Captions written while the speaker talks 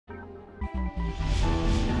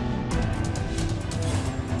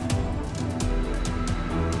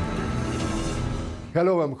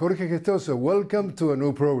Hello, I'm Jorge Gestoso. Welcome to a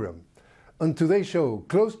new program. On today's show,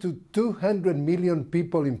 close to 200 million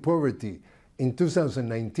people in poverty in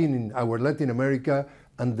 2019 in our Latin America,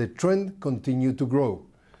 and the trend continued to grow.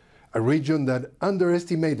 A region that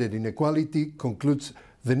underestimated inequality, concludes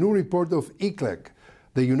the new report of ICLEC,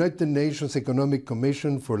 the United Nations Economic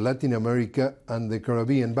Commission for Latin America and the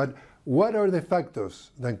Caribbean. But what are the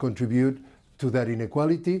factors that contribute to that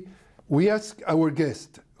inequality? We ask our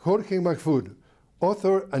guest, Jorge Majfud,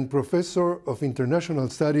 author and professor of international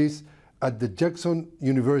studies at the Jackson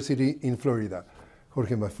University in Florida.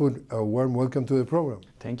 Jorge Majfud, a warm welcome to the program.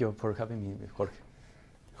 Thank you for having me, Jorge.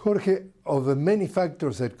 Jorge, of the many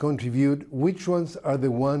factors that contribute, which ones are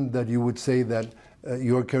the ones that you would say that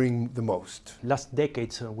you are carrying the most? Last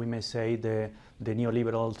decades, we may say the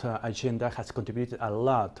neoliberal agenda has contributed a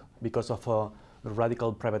lot because of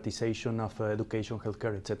radical privatization of education,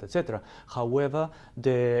 healthcare, etc., etc. However,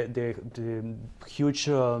 the huge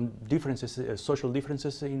differences, social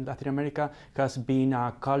differences in Latin America has been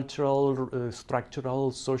a cultural,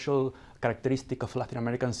 structural, social characteristic of Latin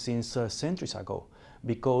Americans since centuries ago,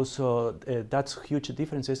 because that's huge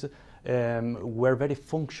differences were very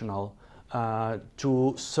functional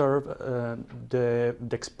to serve the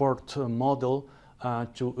export model,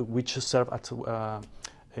 which serve as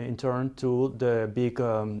in turn to the big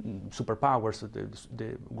superpowers,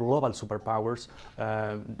 the global superpowers,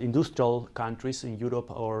 industrial countries in Europe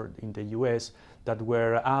or in the US that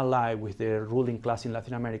were allied with the ruling class in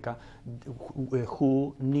Latin America,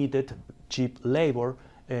 who needed cheap labor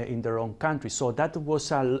in their own country. So that was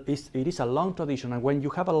it is a long tradition, and when you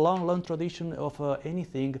have a long tradition of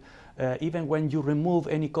anything, even when you remove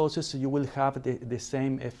any causes, you will have the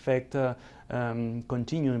same effect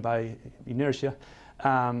continuing by inertia.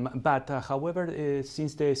 However,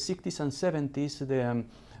 since the 60s and 70s,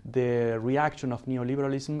 the reaction of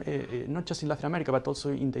neoliberalism, not just in Latin America, but also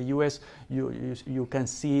in the US, you can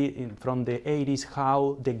see from the 80s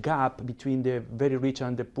how the gap between the very rich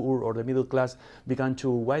and the poor or the middle class began to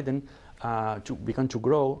widen, began to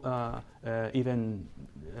grow, even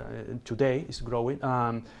today is growing,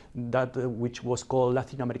 that which was called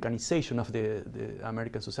Latin Americanization of the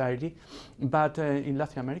American society. But in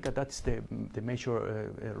Latin America, that's the major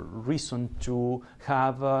reason to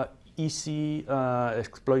have easy,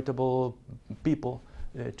 exploitable people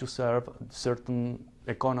to serve certain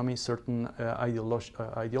economy, certain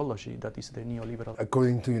ideology that is the neoliberal.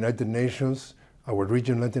 According to United Nations, our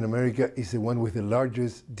region, Latin America, is the one with the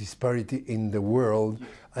largest disparity in the world. Yes.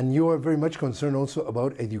 And you are very much concerned also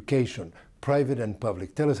about education, private and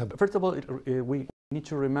public. Tell us about. First of all, we need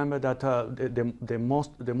to remember that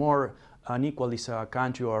the more unequal is a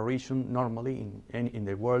country or a region normally in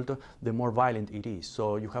the world, the more violent it is.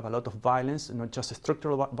 So you have a lot of violence, not just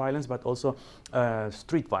structural violence, but also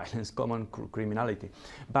street violence, common criminality.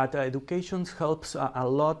 But education helps a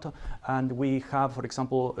lot, and we have, for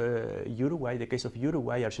example, Uruguay, the case of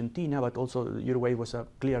Uruguay, Argentina, but also Uruguay was a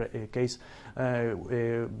clear case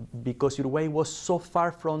because Uruguay was so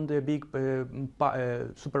far from the big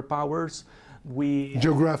superpowers.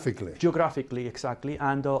 Geographically, exactly,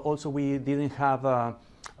 and also we didn't have,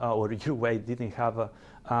 or Uruguay didn't have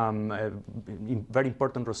very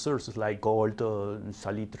important resources like gold,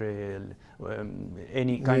 salitre,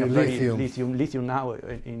 any kind of lithium now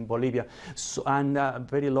in Bolivia, so, and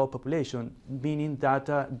very low population, meaning that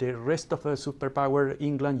the rest of superpower,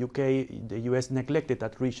 England, UK, the US, neglected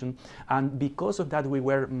that region, and because of that we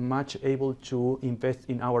were much able to invest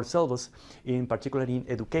in ourselves, in particular in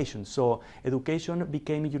education. So education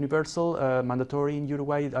became universal, mandatory in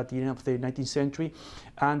Uruguay at the end of the 19th century,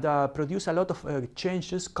 and produced a lot of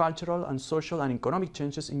changes, cultural and social and economic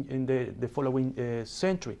changes in the following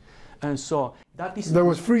century. And so that is... There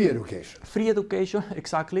was free education. Free education,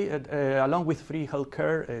 exactly, along with free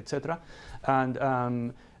healthcare, etc.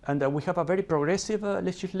 And we have a very progressive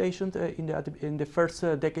legislation in the first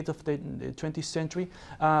decade of the 20th century,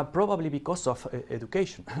 probably because of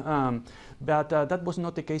education. But that was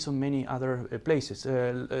not the case in many other places.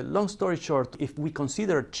 Long story short, if we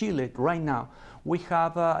consider Chile right now, we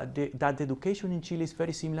have that education in Chile is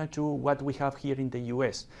very similar to what we have here in the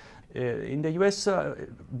US. In the US,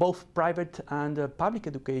 both private and public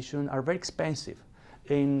education are very expensive.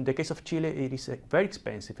 In the case of Chile, it is very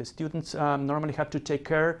expensive. Students normally have to take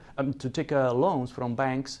loans from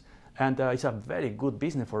banks, and it's a very good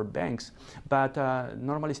business for banks. But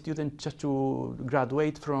normally students, just to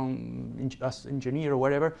graduate from as engineer or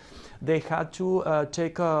whatever, they had to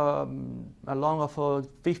take a loan of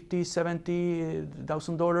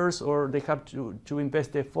 $50,000–$70,000, or they have to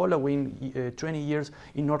invest the following 20 years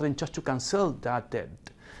in order just to cancel that debt.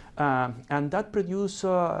 And that produce,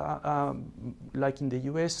 like in the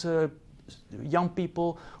US, young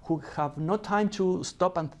people who have no time to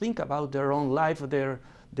stop and think about their own life,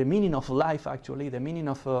 the meaning of life, actually, the meaning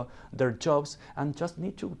of their jobs, and just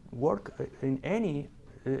need to work in any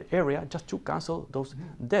area just to cancel those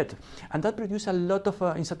debt. And that produces a lot of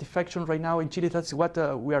insatisfaction right now in Chile. That's what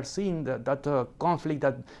we are seeing, that conflict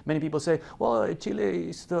that many people say, well, Chile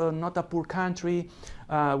is not a poor country.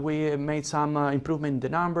 We made some improvement in the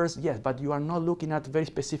numbers. Yes, but you are not looking at very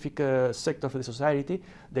specific sector of the society,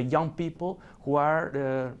 the young people who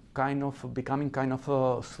are kind of becoming kind of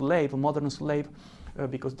a slave, a modern slave,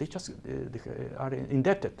 because they just they are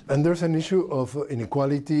indebted. And there's an issue of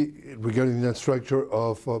inequality regarding that structure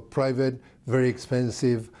of private, very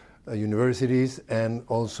expensive universities and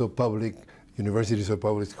also public universities or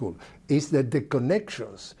public school. Is that the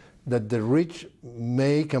connections that the rich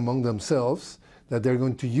make among themselves, that they're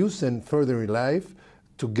going to use them further in life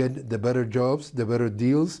to get the better jobs, the better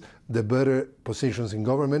deals, the better positions in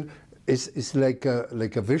government. It's like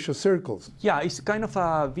a vicious circle. Yeah, it's kind of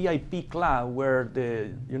a VIP club where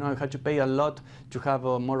you have to pay a lot to have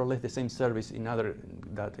more or less the same service in other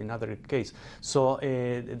case. So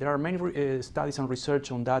there are many studies and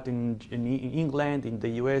research on that in England, in the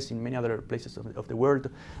US, in many other places of the world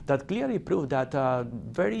that clearly prove that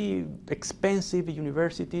very expensive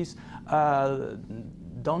universities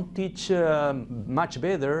don't teach much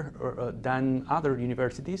better than other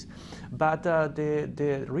universities, but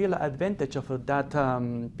the real advantage of that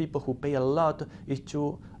people who pay a lot is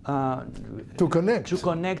to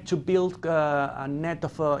connect, to build a net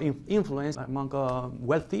of influence among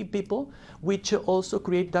wealthy people, which also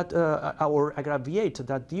create that or aggravate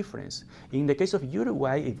that difference. In the case of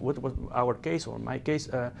Uruguay, what was our case or my case,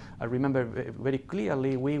 I remember very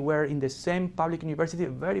clearly, we were in the same public university,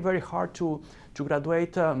 very, very hard to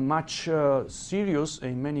graduate, much serious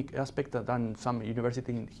in many aspects than some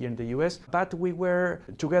university here in the US. But we were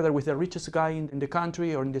together with the richest guy in the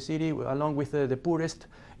country or in the city, along with the poorest,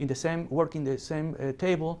 in the same, working the same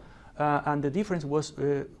table. And the difference was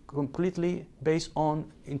completely based on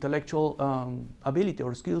intellectual ability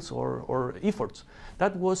or skills or efforts.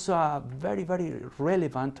 That was very, very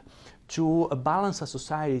relevant to balance a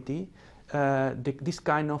society. This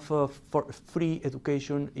kind of free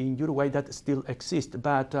education in Uruguay that still exists,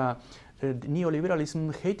 but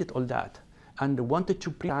neoliberalism hated all that and wanted to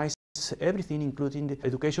privatize everything, including the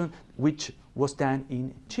education, which was done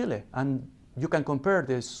in Chile. And you can compare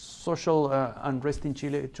the social unrest in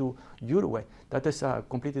Chile to Uruguay. That is a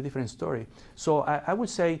completely different story. So I would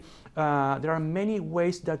say there are many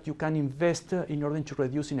ways that you can invest in order to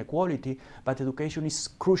reduce inequality, but education is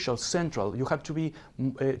crucial, central. You have to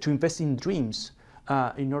invest in dreams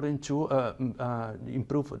in order to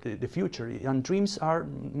improve the future. And dreams are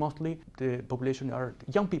mostly, the population are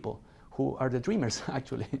young people, who are the dreamers,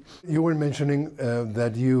 actually. You were mentioning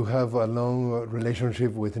that you have a long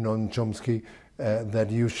relationship with Noam Chomsky, that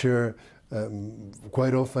you share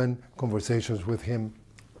quite often conversations with him.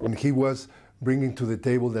 And he was bringing to the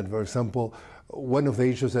table that, for example, one of the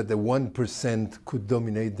issues that the 1% could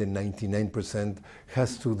dominate the 99%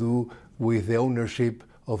 has to do with the ownership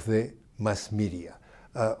of the mass media.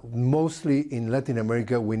 Mostly in Latin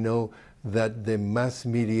America, we know that the mass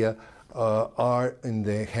media are in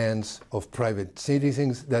the hands of private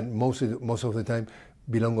citizens that most of the time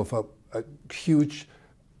belong of a huge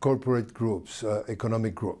corporate groups,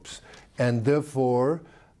 economic groups. And therefore,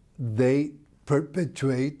 they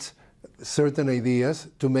perpetuate certain ideas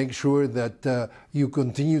to make sure that you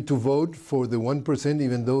continue to vote for the 1%,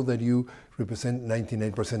 even though that you represent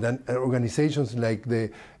 99%. And organizations like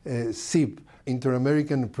the CIP,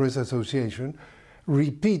 Inter-American Press Association,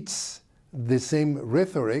 repeats the same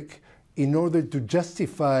rhetoric in order to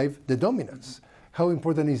justify the dominance. How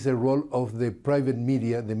important is the role of the private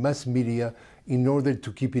media, the mass media, in order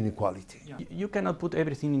to keep inequality? Yeah. You cannot put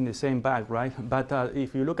everything in the same bag, right? But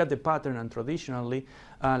if you look at the pattern, and traditionally,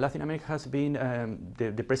 Latin America has been,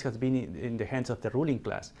 the press has been in the hands of the ruling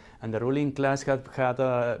class. And the ruling class has had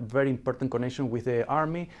a very important connection with the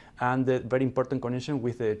army and a very important connection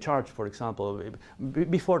with the church, for example,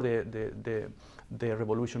 before the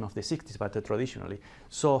revolution of the 60s, but traditionally.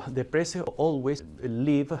 So the press always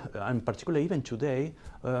live, and particularly even today,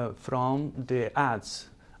 from the ads.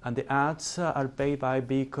 And the ads are paid by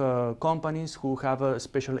big companies who have a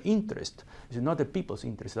special interest. It's not the people's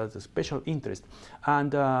interest, that's a special interest.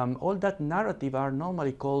 And all that narrative are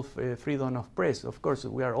normally called freedom of press. Of course,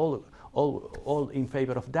 we are all in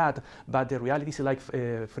favor of that, but the reality is like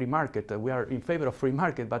free market. We are in favor of free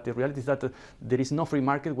market, but the reality is that there is no free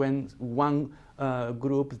market when one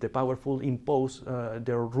groups, the powerful, impose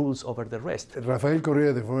their rules over the rest. Rafael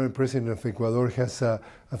Correa, the former president of Ecuador, has a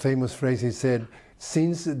famous phrase. He said,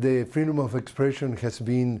 since the freedom of expression has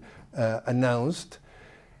been announced,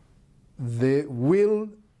 the will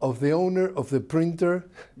of the owner of the printer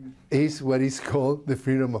is what is called the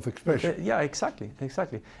freedom of expression. Yeah, exactly.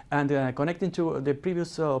 And connecting to the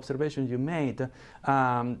previous observation you made,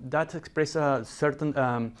 that expresses a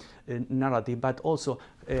certain narrative, but also,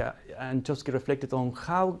 and just reflected on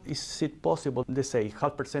how is it possible, let's say,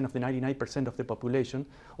 0.5% of the 99% of the population,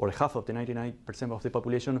 or half of the 99% of the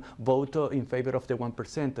population vote in favor of the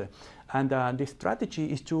 1%. And the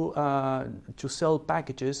strategy is to sell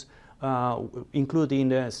packages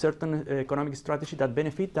including a certain economic strategy that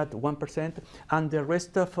benefit that 1%, and the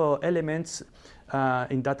rest of elements,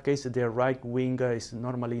 in that case the right wing is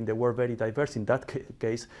normally in the world very diverse in that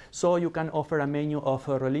case, so you can offer a menu of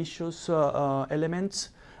religious elements,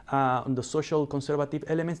 the social conservative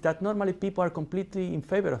elements that normally people are completely in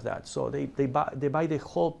favor of that. So they buy the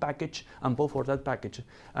whole package and vote for that package.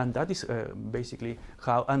 And that is basically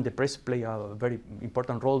how, and the press play a very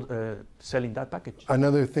important role selling that package.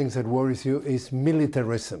 Another thing that worries you is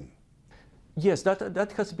militarism. Yes,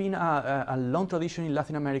 that has been a long tradition in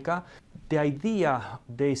Latin America. The idea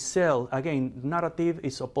they sell, again, narrative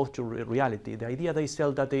is opposed to reality. The idea they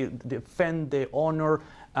sell that they defend the honor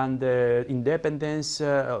and the independence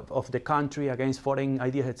of the country against foreign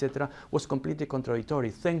ideas, etc., was completely contradictory.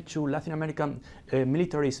 Thanks to Latin American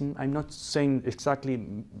militarism, I'm not saying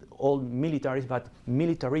exactly all militaries, but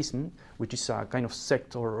militarism, which is a kind of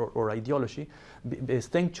sect or ideology,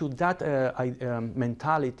 thanks to that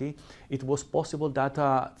mentality, it was possible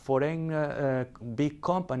that foreign big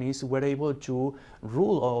companies were able to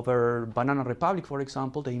rule over Banana Republic, for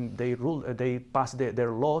example. They passed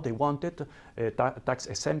their law they wanted, tax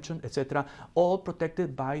exemption, etc., all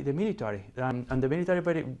protected by the military. And the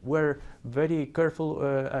military were very careful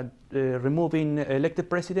at removing elected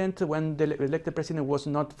president when the elected president was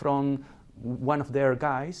not from one of their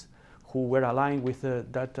guys who were aligned with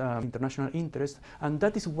that international interest, and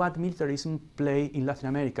that is what militarism play in Latin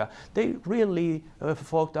America. They really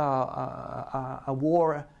fought a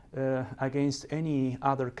war against any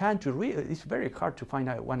other country. It's very hard to find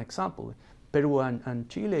one example. Peru and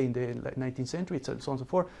Chile in the 19th century, so on and so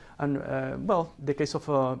forth. And well, the case of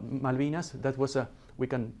Malvinas, that was we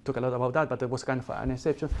can talk a lot about that, but that was kind of an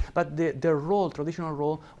exception. But their role, traditional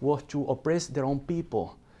role, was to oppress their own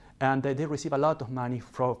people. And they receive a lot of money,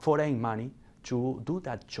 foreign money, to do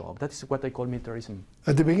that job. That is what I call militarism.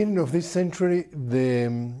 At the beginning of this century,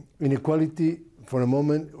 the inequality, for a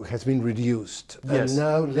moment, has been reduced. Yes. And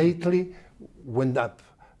now, lately, went up.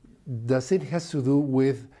 Does it have to do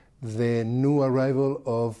with the new arrival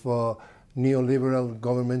of neoliberal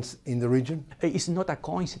governments in the region? It's not a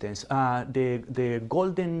coincidence. The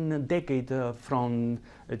golden decade from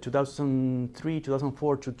 2003,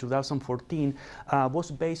 2004 to 2014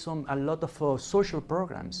 was based on a lot of social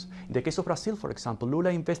programs. In the case of Brazil, for example,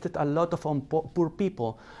 Lula invested a lot on poor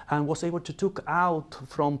people and was able to take out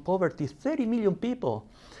from poverty 30 million people.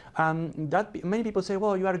 That many people say,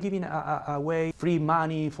 well, you are giving away free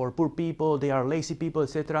money for poor people, they are lazy people,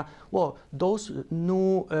 etc. Well, those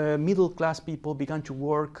new middle-class people began to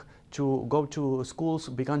work, to go to schools,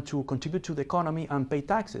 began to contribute to the economy and pay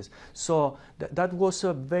taxes. So that was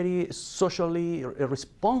very socially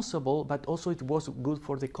responsible, but also it was good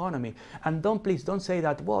for the economy. And please don't say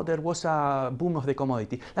that, well, there was a boom of the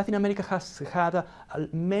commodity. Latin America has had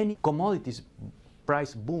many commodities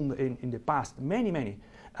price boom in the past, many.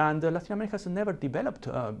 And Latin America has never developed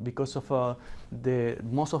because of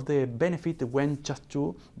most of the benefit went just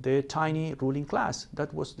to the tiny ruling class.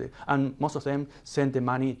 That was and most of them sent the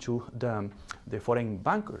money to the foreign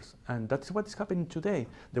bankers, and that's what is happening today.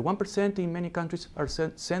 The 1% in many countries are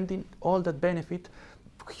sending all that benefit,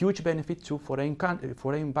 huge benefit, to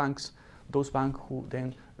foreign banks. Those banks who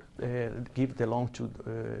then give the loan to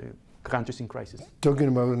countries in crisis. Talking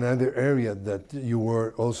about another area that you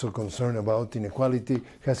were also concerned about, inequality,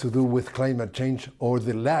 has to do with climate change, or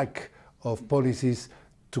the lack of policies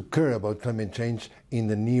to care about climate change in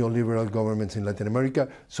the neoliberal governments in Latin America,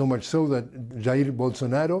 so much so that Jair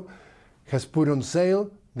Bolsonaro has put on sale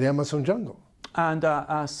the Amazon jungle. And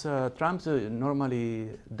as Trump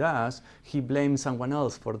normally does, he blames someone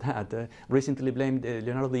else for that. Recently blamed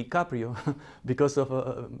Leonardo DiCaprio because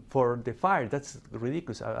of for the fire. That's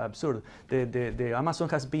ridiculous, absurd. The Amazon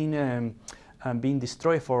has been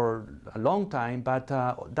destroyed for a long time, but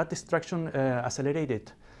that destruction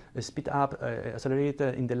accelerated speed up,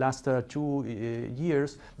 accelerated in the last 2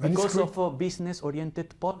 years because of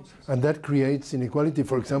business-oriented policies. And that creates inequality.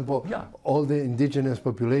 For example, all the indigenous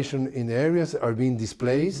population in the areas are being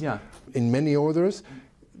displaced in many orders.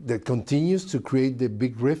 That continues to create the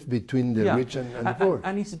big rift between the rich and the poor.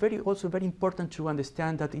 And it's also very important to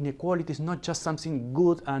understand that inequality is not just something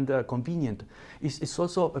good and convenient. It's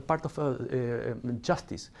also a part of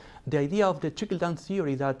justice. The idea of the trickle-down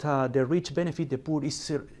theory that the rich benefit the poor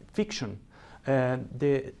is fiction.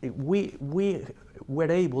 We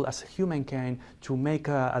were able, as humankind, to make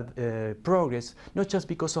progress, not just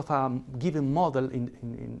because of a given model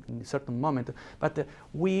in a certain moment, but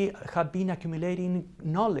we have been accumulating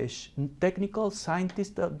knowledge, technical,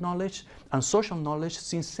 scientific knowledge, and social knowledge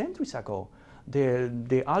since centuries ago.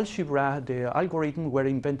 The algebra, the algorithm were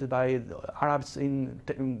invented by the Arabs in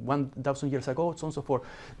 1,000 years ago, so on and so forth.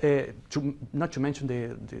 Not to mention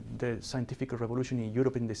the scientific revolution in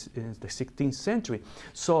Europe in the 16th century.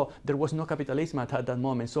 So there was no capitalism at that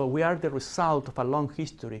moment. So we are the result of a long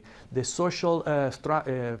history. The social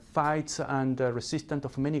fights and resistance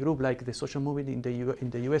of many groups, like the social movement in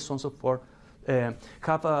the US, so on and so forth,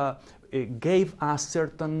 gave us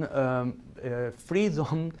certain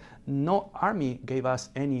freedom. No army gave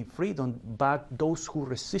us any freedom, but those who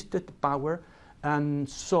resisted power. And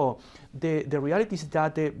so the reality is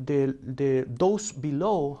that those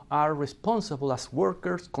below are responsible as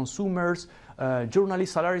workers, consumers,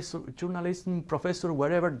 journalists, journalism, professor,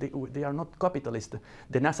 whatever. They are not capitalists.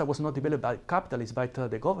 The NASA was not developed by capitalists, by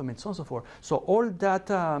the government, so on and so forth. So all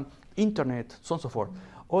that internet, so on and so forth,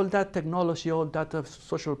 all that technology, all that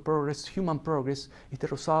social progress, human progress, is the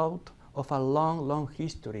result of a long, long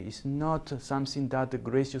history. It's not something that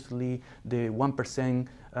graciously the 1%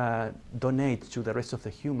 donates to the rest of the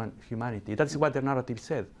humanity. That's what the narrative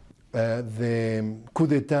said. The coup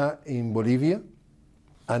d'etat in Bolivia,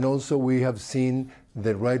 and also we have seen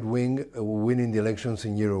the right wing winning the elections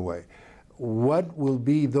in Uruguay. What will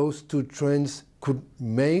be those two trends could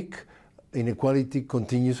make inequality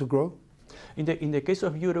continue to grow? In the case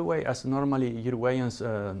of Uruguay, as normally Uruguayans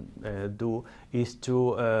do, is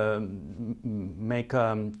to make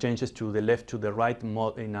changes to the left, to the right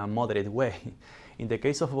in a moderate way. In the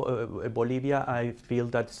case of Bolivia, I feel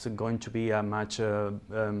that it's going to be a much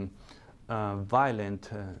violent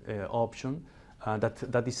option. That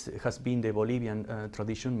has been the Bolivian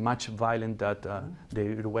tradition, much violent than the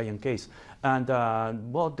Uruguayan case. And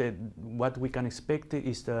what we can expect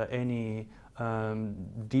is any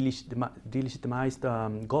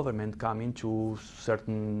delegitimized government coming to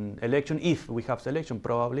certain election. If we have selection,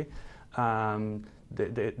 probably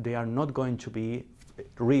they are not going to be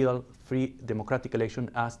real, free, democratic election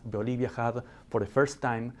as Bolivia had for the first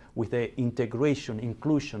time, with the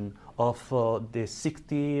inclusion of the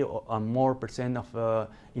 60 or more % of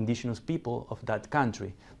indigenous people of that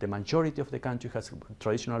country. The majority of the country has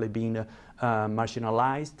traditionally been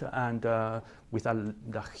marginalized and with a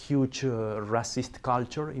huge racist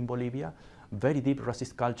culture in Bolivia, very deep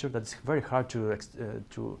racist culture that's very hard to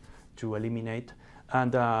eliminate.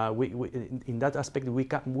 And in that aspect,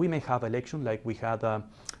 we may have election like we had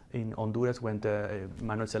in Honduras when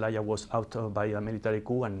Manuel Zelaya was out by a military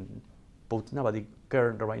coup, and nobody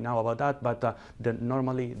cared right now about that. But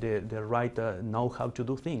normally the right know how to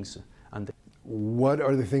do things. And what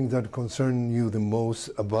are the things that concern you the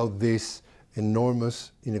most about this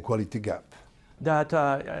enormous inequality gap? That,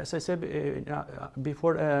 as I said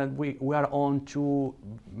before, we are on two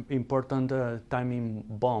important timing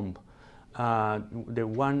bomb. The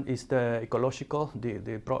one is the ecological,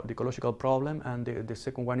 the ecological problem, and the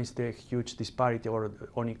second one is the huge disparity or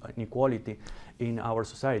inequality in our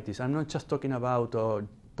societies. I'm not just talking about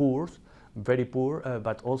poor, very poor,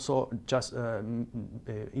 but also just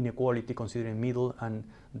inequality considering middle and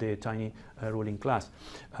the tiny ruling class,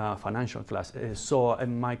 financial class. So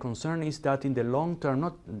my concern is that in the long term,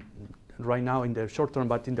 not right now in the short term,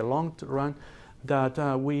 but in the long run, that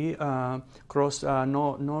we cross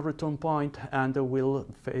no return point and will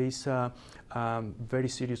face very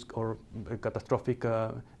serious or catastrophic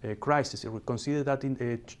crisis. We consider that in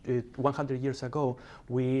 100 years ago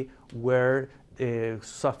we were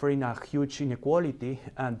suffering a huge inequality,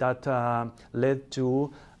 and that led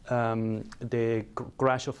to the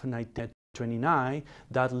crash of 1929,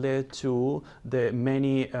 that led to the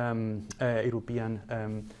many European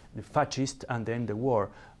fascists, and then the war.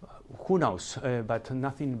 Who knows? But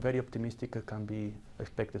nothing very optimistic can be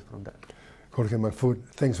expected from that. Jorge Majfud,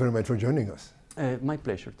 thanks very much for joining us. My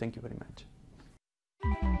pleasure. Thank you very much.